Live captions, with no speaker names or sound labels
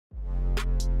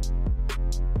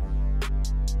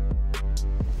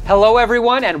Hello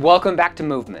everyone and welcome back to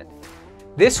Movement.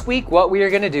 This week what we are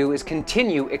going to do is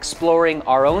continue exploring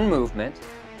our own movement,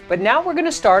 but now we're going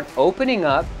to start opening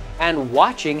up and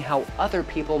watching how other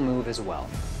people move as well.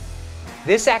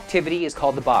 This activity is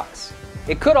called the box.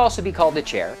 It could also be called the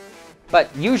chair, but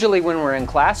usually when we're in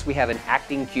class we have an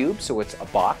acting cube, so it's a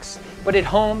box, but at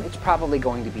home it's probably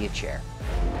going to be a chair.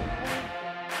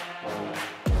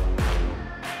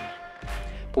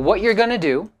 But what you're going to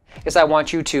do is I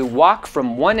want you to walk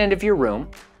from one end of your room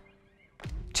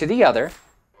to the other,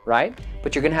 right?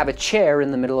 But you're going to have a chair in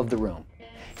the middle of the room.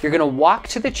 You're going to walk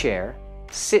to the chair,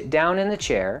 sit down in the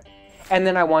chair, and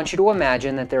then I want you to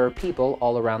imagine that there are people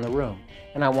all around the room.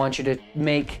 And I want you to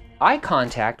make eye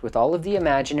contact with all of the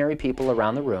imaginary people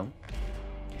around the room.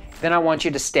 Then I want you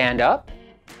to stand up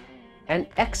and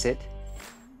exit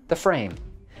the frame.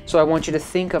 So I want you to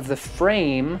think of the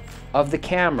frame of the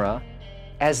camera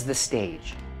as the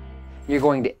stage. You're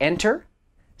going to enter,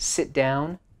 sit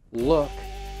down, look,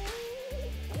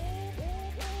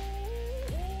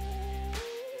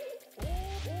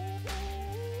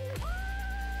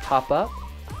 hop up,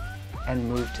 and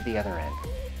move to the other end.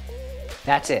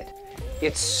 That's it.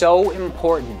 It's so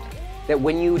important that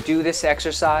when you do this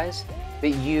exercise, that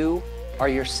you are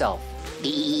yourself. Be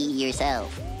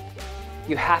yourself.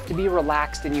 You have to be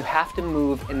relaxed and you have to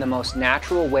move in the most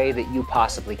natural way that you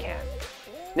possibly can.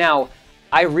 Now,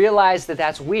 I realize that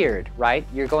that's weird, right?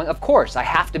 You're going, of course, I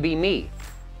have to be me.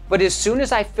 But as soon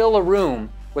as I fill a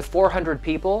room with 400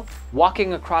 people,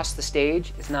 walking across the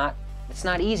stage it's not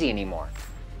easy anymore.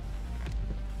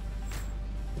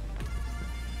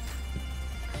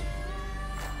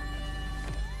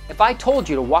 If I told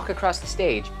you to walk across the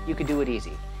stage, you could do it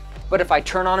easy. But if I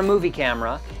turn on a movie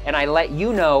camera and I let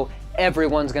you know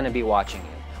everyone's going to be watching you,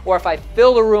 or if I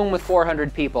fill a room with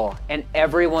 400 people and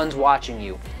everyone's watching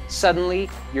you, suddenly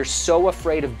you're so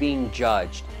afraid of being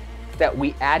judged that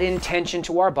we add intention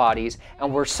to our bodies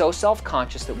and we're so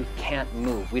self-conscious that we can't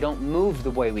move. We don't move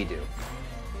the way we do.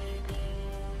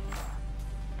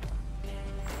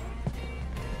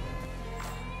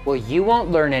 Well, you won't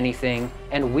learn anything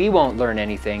and we won't learn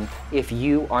anything if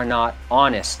you are not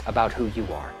honest about who you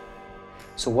are.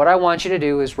 So what I want you to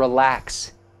do is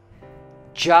relax.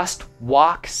 Just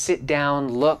walk, sit down,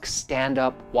 look, stand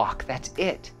up, walk. That's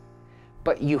it.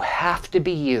 But you have to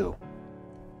be you.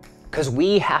 Because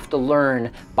we have to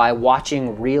learn by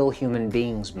watching real human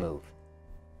beings move.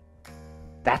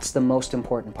 That's the most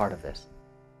important part of this.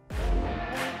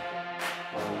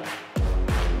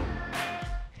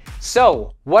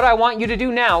 So, what I want you to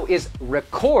do now is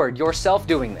record yourself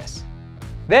doing this.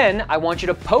 Then I want you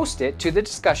to post it to the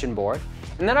discussion board,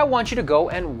 and then I want you to go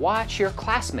and watch your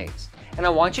classmates. And I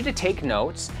want you to take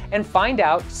notes and find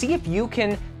out, see if you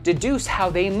can deduce how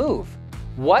they move.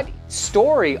 What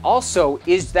story also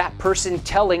is that person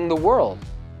telling the world?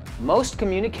 Most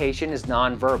communication is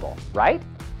nonverbal, right?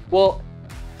 Well,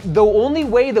 the only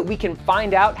way that we can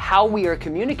find out how we are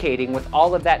communicating with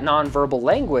all of that nonverbal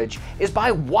language is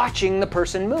by watching the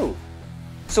person move.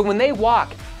 So when they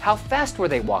walk, how fast were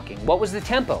they walking? What was the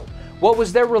tempo? What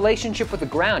was their relationship with the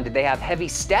ground? Did they have heavy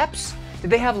steps? Did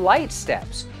they have light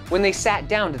steps? When they sat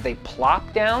down, did they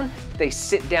plop down? Did they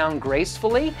sit down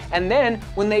gracefully? And then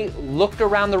when they looked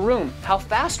around the room, how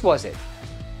fast was it?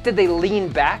 Did they lean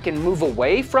back and move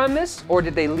away from us? Or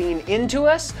did they lean into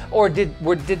us? Or did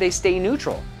they stay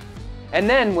neutral? And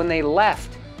then when they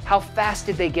left, how fast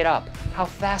did they get up? How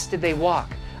fast did they walk?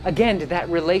 Again, did that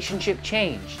relationship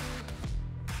change?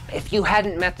 If you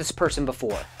hadn't met this person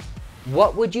before,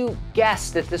 what would you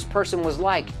guess that this person was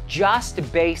like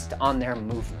just based on their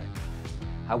movement?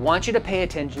 I want you to pay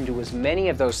attention to as many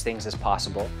of those things as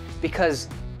possible, because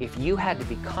if you had to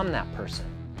become that person,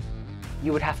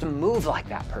 you would have to move like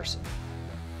that person.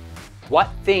 What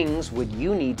things would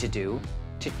you need to do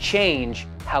to change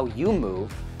how you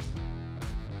move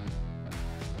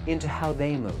into how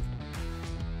they moved?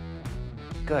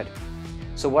 Good.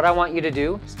 So what I want you to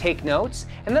do is take notes,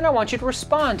 and then I want you to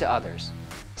respond to others.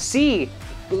 See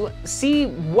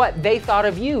what they thought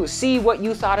of you, see what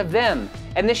you thought of them.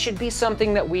 And this should be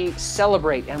something that we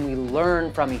celebrate and we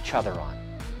learn from each other on.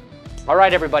 All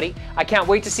right, everybody, I can't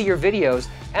wait to see your videos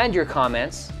and your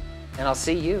comments, and I'll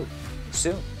see you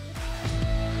soon.